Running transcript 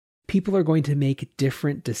people are going to make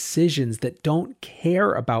different decisions that don't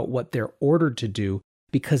care about what they're ordered to do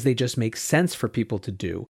because they just make sense for people to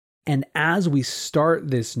do. And as we start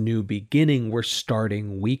this new beginning, we're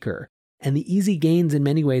starting weaker. And the easy gains in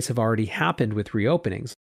many ways have already happened with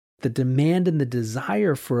reopenings. The demand and the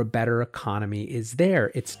desire for a better economy is there.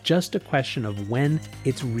 It's just a question of when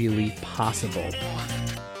it's really possible.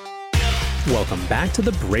 Welcome back to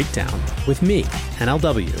The Breakdown with me,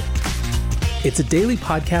 NLW. It's a daily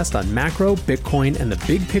podcast on macro, Bitcoin, and the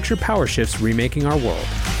big picture power shifts remaking our world.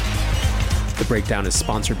 The Breakdown is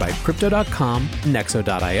sponsored by Crypto.com,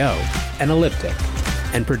 Nexo.io, and Elliptic,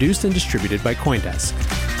 and produced and distributed by CoinDesk.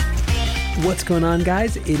 What's going on,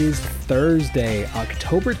 guys? It is Thursday,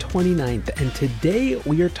 October 29th, and today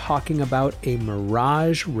we are talking about a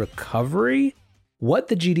Mirage recovery, what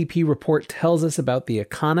the GDP report tells us about the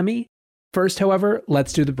economy. First, however,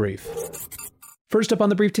 let's do the brief. First up on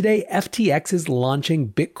the brief today, FTX is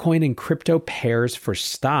launching Bitcoin and crypto pairs for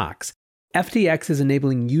stocks. FTX is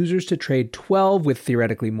enabling users to trade 12 with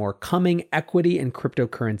theoretically more coming equity and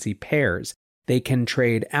cryptocurrency pairs. They can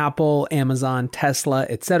trade Apple, Amazon, Tesla,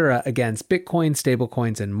 etc. against Bitcoin,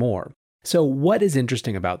 stablecoins, and more. So what is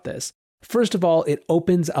interesting about this? First of all, it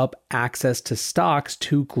opens up access to stocks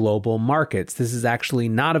to global markets. This is actually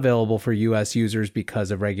not available for US users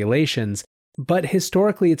because of regulations, but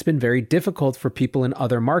historically it's been very difficult for people in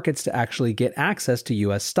other markets to actually get access to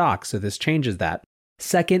US stocks, so this changes that.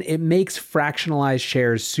 Second, it makes fractionalized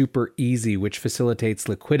shares super easy, which facilitates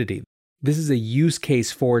liquidity. This is a use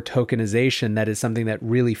case for tokenization that is something that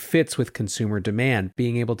really fits with consumer demand.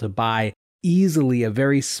 Being able to buy easily a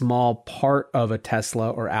very small part of a Tesla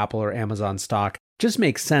or Apple or Amazon stock just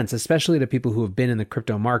makes sense, especially to people who have been in the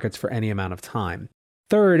crypto markets for any amount of time.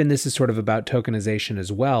 Third, and this is sort of about tokenization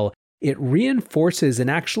as well, it reinforces and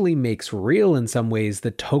actually makes real in some ways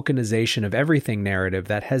the tokenization of everything narrative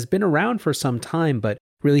that has been around for some time but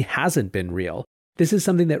really hasn't been real. This is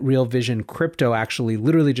something that Real Vision Crypto actually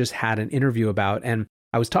literally just had an interview about, and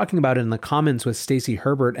I was talking about it in the comments with Stacey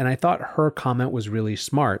Herbert, and I thought her comment was really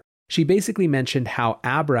smart. She basically mentioned how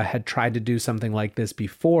Abra had tried to do something like this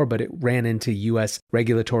before, but it ran into US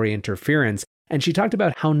regulatory interference. And she talked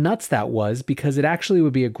about how nuts that was because it actually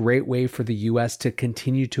would be a great way for the US to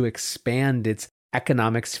continue to expand its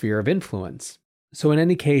economic sphere of influence. So in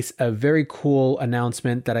any case, a very cool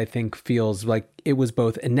announcement that I think feels like it was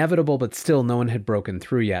both inevitable, but still no one had broken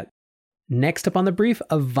through yet. Next up on the brief,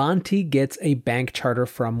 Avanti gets a bank charter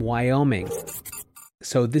from Wyoming.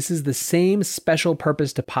 So this is the same special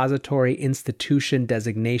purpose depository institution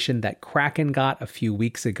designation that Kraken got a few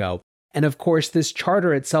weeks ago. And of course, this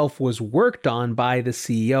charter itself was worked on by the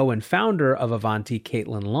CEO and founder of Avanti,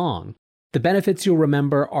 Caitlin Long. The benefits you'll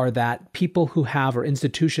remember are that people who have, or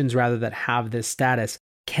institutions rather, that have this status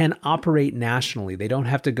can operate nationally. They don't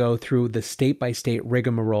have to go through the state-by-state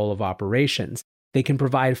rigmarole of operations. They can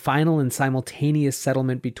provide final and simultaneous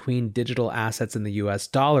settlement between digital assets and the US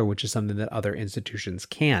dollar, which is something that other institutions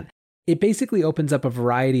can't. It basically opens up a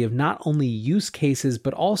variety of not only use cases,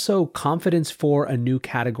 but also confidence for a new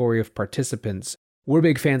category of participants. We're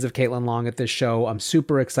big fans of Caitlin Long at this show. I'm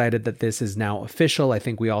super excited that this is now official. I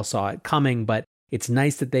think we all saw it coming, but it's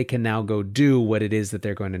nice that they can now go do what it is that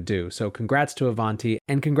they're going to do. So congrats to Avanti,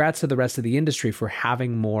 and congrats to the rest of the industry for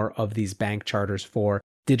having more of these bank charters for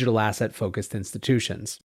digital asset-focused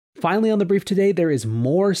institutions. Finally, on the brief today, there is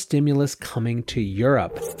more stimulus coming to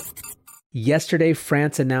Europe. Yesterday,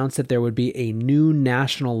 France announced that there would be a new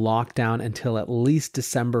national lockdown until at least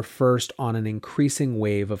December 1st on an increasing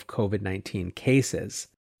wave of COVID-19 cases.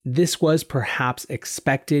 This was perhaps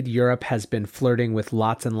expected. Europe has been flirting with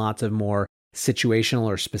lots and lots of more situational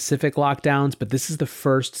or specific lockdowns, but this is the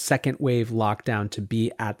first second wave lockdown to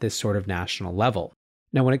be at this sort of national level.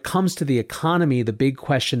 Now, when it comes to the economy, the big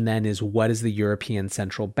question then is, what is the European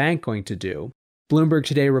Central Bank going to do? Bloomberg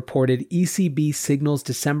today reported ECB signals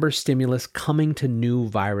December stimulus coming to new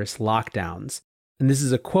virus lockdowns. And this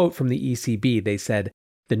is a quote from the ECB. They said,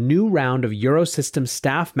 "The new round of Eurosystem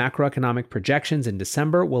staff macroeconomic projections in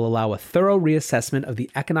December will allow a thorough reassessment of the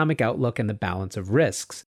economic outlook and the balance of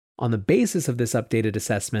risks. On the basis of this updated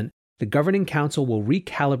assessment, the Governing Council will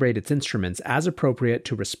recalibrate its instruments as appropriate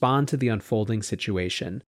to respond to the unfolding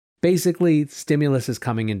situation." Basically, stimulus is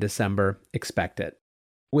coming in December. Expect it.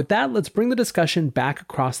 With that, let's bring the discussion back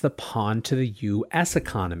across the pond to the U.S.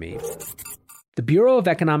 economy. The Bureau of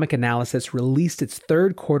Economic Analysis released its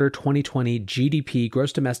third quarter 2020 GDP,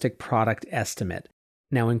 gross domestic product estimate.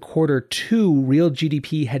 Now, in quarter two, real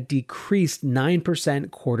GDP had decreased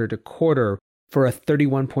 9% quarter to quarter for a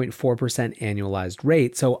 31.4% annualized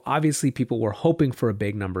rate. So obviously people were hoping for a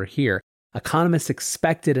big number here. Economists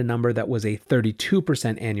expected a number that was a 32%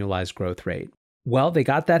 annualized growth rate. Well, they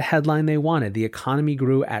got that headline they wanted. The economy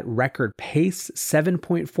grew at record pace,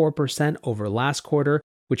 7.4% over last quarter,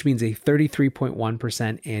 which means a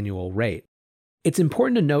 33.1% annual rate. It's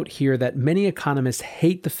important to note here that many economists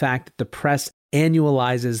hate the fact that the press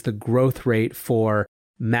annualizes the growth rate for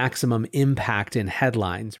maximum impact in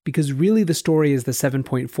headlines, because really the story is the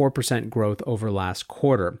 7.4% growth over last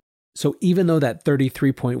quarter. So even though that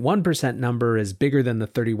 33.1% number is bigger than the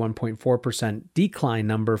 31.4% decline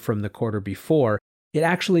number from the quarter before, it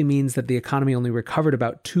actually means that the economy only recovered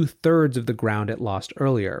about 2/3 of the ground it lost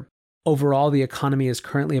earlier. Overall, the economy is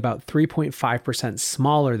currently about 3.5%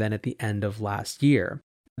 smaller than at the end of last year.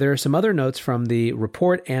 There are some other notes from the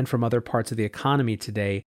report and from other parts of the economy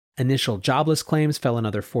today. Initial jobless claims fell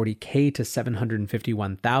another 40K to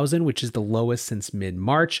 751,000, which is the lowest since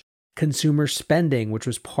mid-March. Consumer spending, which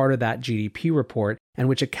was part of that GDP report and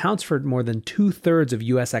which accounts for more than 2/3 of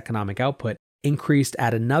U.S. economic output, increased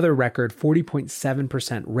at another record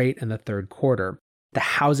 40.7% rate in the third quarter. The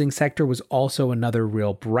housing sector was also another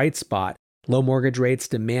real bright spot. Low mortgage rates,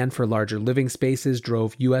 demand for larger living spaces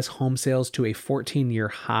drove U.S. home sales to a 14-year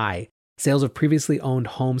high. Sales of previously owned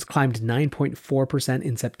homes climbed 9.4%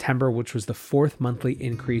 in September, which was the fourth monthly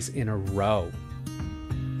increase in a row.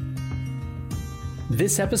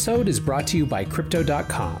 This episode is brought to you by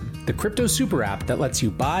Crypto.com, the crypto super app that lets you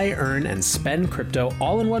buy, earn, and spend crypto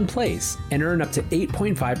all in one place and earn up to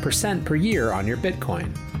 8.5% per year on your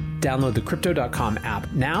Bitcoin. Download the Crypto.com app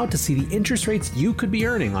now to see the interest rates you could be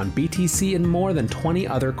earning on BTC and more than 20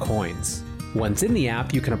 other coins. Once in the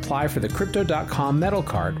app, you can apply for the Crypto.com Metal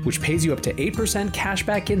Card, which pays you up to 8% cash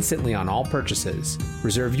back instantly on all purchases.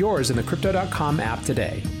 Reserve yours in the Crypto.com app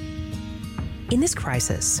today. In this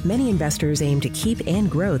crisis, many investors aim to keep and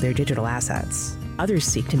grow their digital assets. Others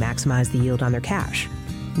seek to maximize the yield on their cash.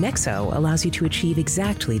 Nexo allows you to achieve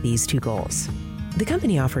exactly these two goals. The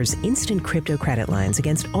company offers instant crypto credit lines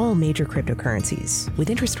against all major cryptocurrencies, with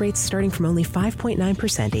interest rates starting from only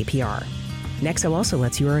 5.9% APR. Nexo also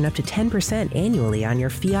lets you earn up to 10% annually on your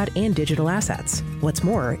fiat and digital assets. What's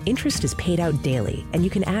more, interest is paid out daily, and you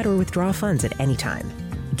can add or withdraw funds at any time.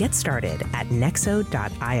 Get started at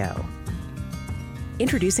nexo.io.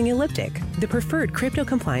 Introducing Elliptic, the preferred crypto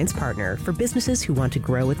compliance partner for businesses who want to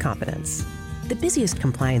grow with confidence. The busiest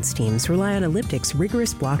compliance teams rely on Elliptic's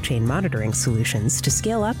rigorous blockchain monitoring solutions to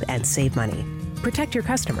scale up and save money. Protect your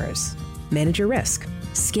customers. Manage your risk.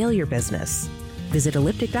 Scale your business. Visit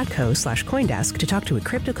elliptic.co/Coindesk to talk to a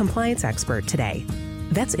crypto compliance expert today.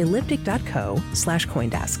 That's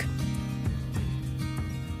elliptic.co/Coindesk.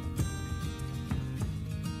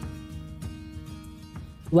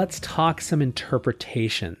 Let's talk some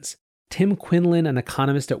interpretations. Tim Quinlan, an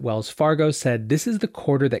economist at Wells Fargo, said this is the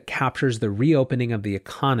quarter that captures the reopening of the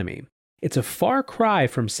economy. It's a far cry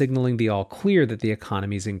from signaling the all clear that the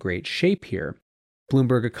economy is in great shape here.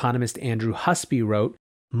 Bloomberg economist Andrew Husby wrote,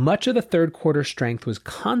 much of the third quarter strength was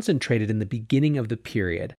concentrated in the beginning of the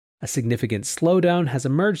period. A significant slowdown has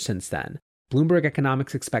emerged since then. Bloomberg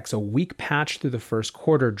Economics expects a weak patch through the first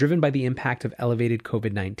quarter, driven by the impact of elevated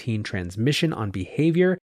COVID-19 transmission on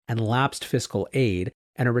behavior and lapsed fiscal aid,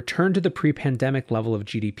 and a return to the pre-pandemic level of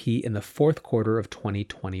GDP in the fourth quarter of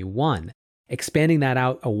 2021. Expanding that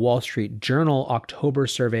out, a Wall Street Journal October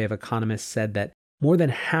survey of economists said that more than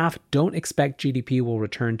half don't expect GDP will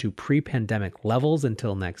return to pre-pandemic levels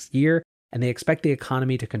until next year, and they expect the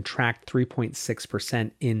economy to contract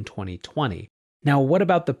 3.6% in 2020. Now, what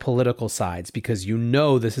about the political sides? Because you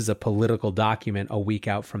know this is a political document a week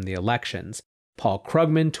out from the elections. Paul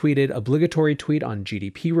Krugman tweeted obligatory tweet on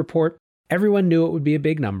GDP report. Everyone knew it would be a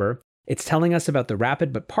big number. It's telling us about the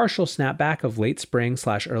rapid but partial snapback of late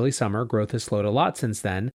spring/early summer. Growth has slowed a lot since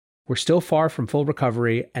then. We're still far from full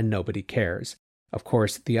recovery and nobody cares. Of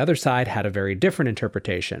course, the other side had a very different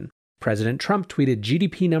interpretation. President Trump tweeted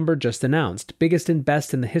GDP number just announced, biggest and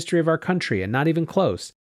best in the history of our country and not even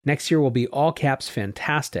close. Next year will be all caps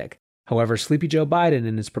fantastic. However, Sleepy Joe Biden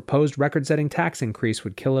and his proposed record-setting tax increase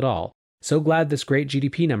would kill it all. So glad this great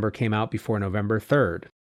GDP number came out before November 3rd.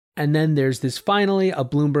 And then there's this finally, a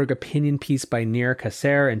Bloomberg opinion piece by Nir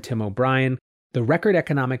Kasser and Tim O'Brien. The record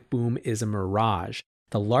economic boom is a mirage.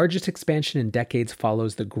 The largest expansion in decades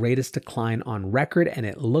follows the greatest decline on record, and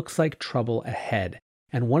it looks like trouble ahead.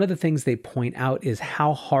 And one of the things they point out is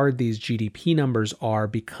how hard these GDP numbers are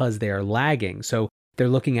because they are lagging. So they're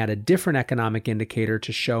looking at a different economic indicator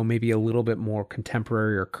to show maybe a little bit more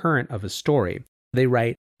contemporary or current of a story. They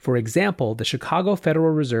write, for example, the Chicago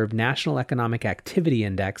Federal Reserve National Economic Activity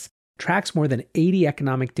Index tracks more than 80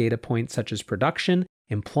 economic data points such as production,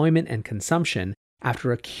 employment, and consumption,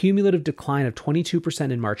 After a cumulative decline of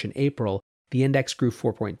 22% in March and April, the index grew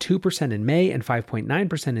 4.2% in May and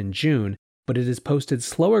 5.9% in June, but it has posted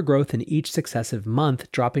slower growth in each successive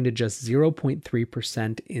month, dropping to just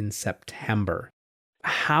 0.3% in September.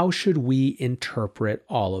 How should we interpret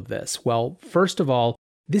all of this? Well, first of all,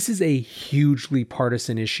 this is a hugely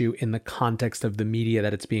partisan issue in the context of the media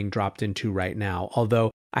that it's being dropped into right now.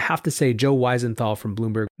 Although I have to say, Joe Weisenthal from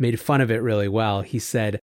Bloomberg made fun of it really well. He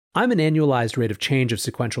said, "I'm an annualized rate of change of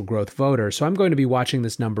sequential growth voter, so I'm going to be watching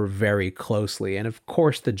this number very closely." And of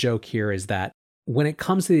course, the joke here is that when it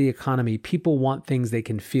comes to the economy, people want things they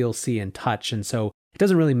can feel, see, and touch. And so it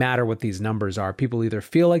doesn't really matter what these numbers are. People either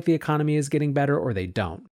feel like the economy is getting better or they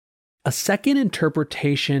don't. A second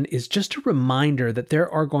interpretation is just a reminder that there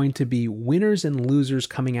are going to be winners and losers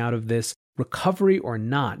coming out of this, recovery or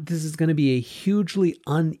not. This is going to be a hugely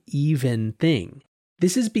uneven thing.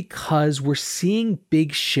 This is because we're seeing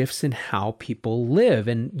big shifts in how people live,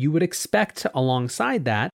 and you would expect alongside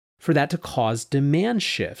that for that to cause demand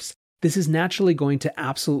shifts. This is naturally going to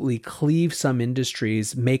absolutely cleave some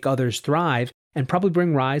industries, make others thrive, and probably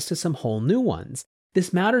bring rise to some whole new ones.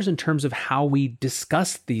 This matters in terms of how we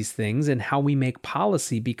discuss these things and how we make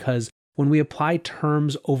policy, because when we apply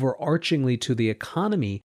terms overarchingly to the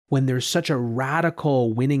economy, when there's such a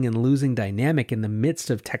radical winning and losing dynamic in the midst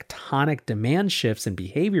of tectonic demand shifts and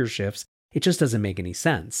behavior shifts, it just doesn't make any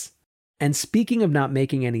sense. And speaking of not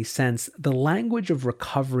making any sense, the language of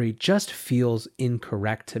recovery just feels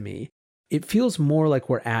incorrect to me. It feels more like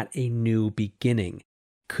we're at a new beginning.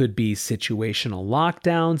 Could be situational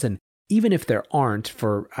lockdowns, and even if there aren't,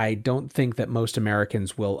 for I don't think that most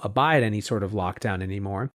Americans will abide any sort of lockdown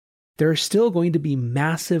anymore, there are still going to be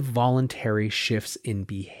massive voluntary shifts in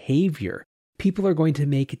behavior. People are going to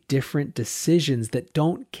make different decisions that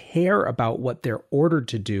don't care about what they're ordered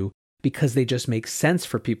to do because they just make sense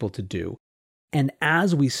for people to do. And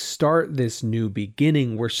as we start this new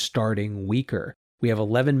beginning, we're starting weaker. We have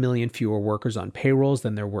 11 million fewer workers on payrolls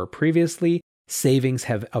than there were previously. Savings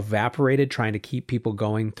have evaporated trying to keep people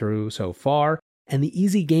going through so far. And the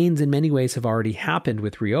easy gains in many ways have already happened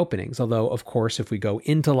with reopenings. Although, of course, if we go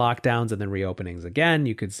into lockdowns and then reopenings again,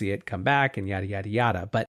 you could see it come back and yada, yada, yada.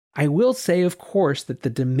 But I will say, of course, that the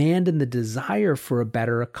demand and the desire for a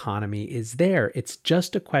better economy is there. It's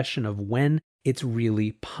just a question of when it's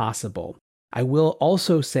really possible. I will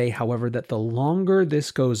also say, however, that the longer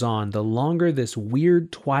this goes on, the longer this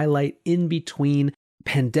weird twilight in between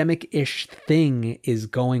pandemic-ish thing is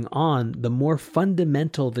going on, the more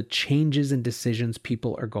fundamental the changes and decisions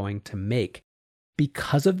people are going to make.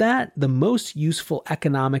 Because of that, the most useful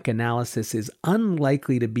economic analysis is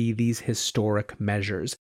unlikely to be these historic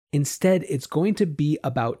measures. Instead, it's going to be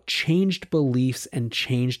about changed beliefs and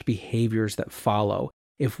changed behaviors that follow.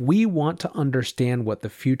 If we want to understand what the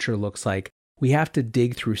future looks like, we have to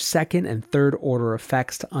dig through second and third order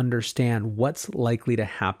effects to understand what's likely to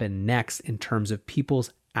happen next in terms of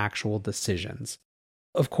people's actual decisions.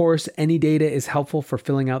 Of course, any data is helpful for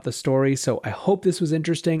filling out the story, so I hope this was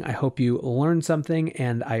interesting. I hope you learned something,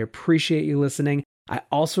 and I appreciate you listening. I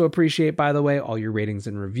also appreciate, by the way, all your ratings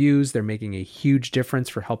and reviews. They're making a huge difference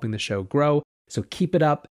for helping the show grow, so keep it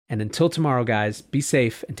up. And until tomorrow, guys, be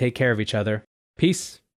safe and take care of each other. Peace.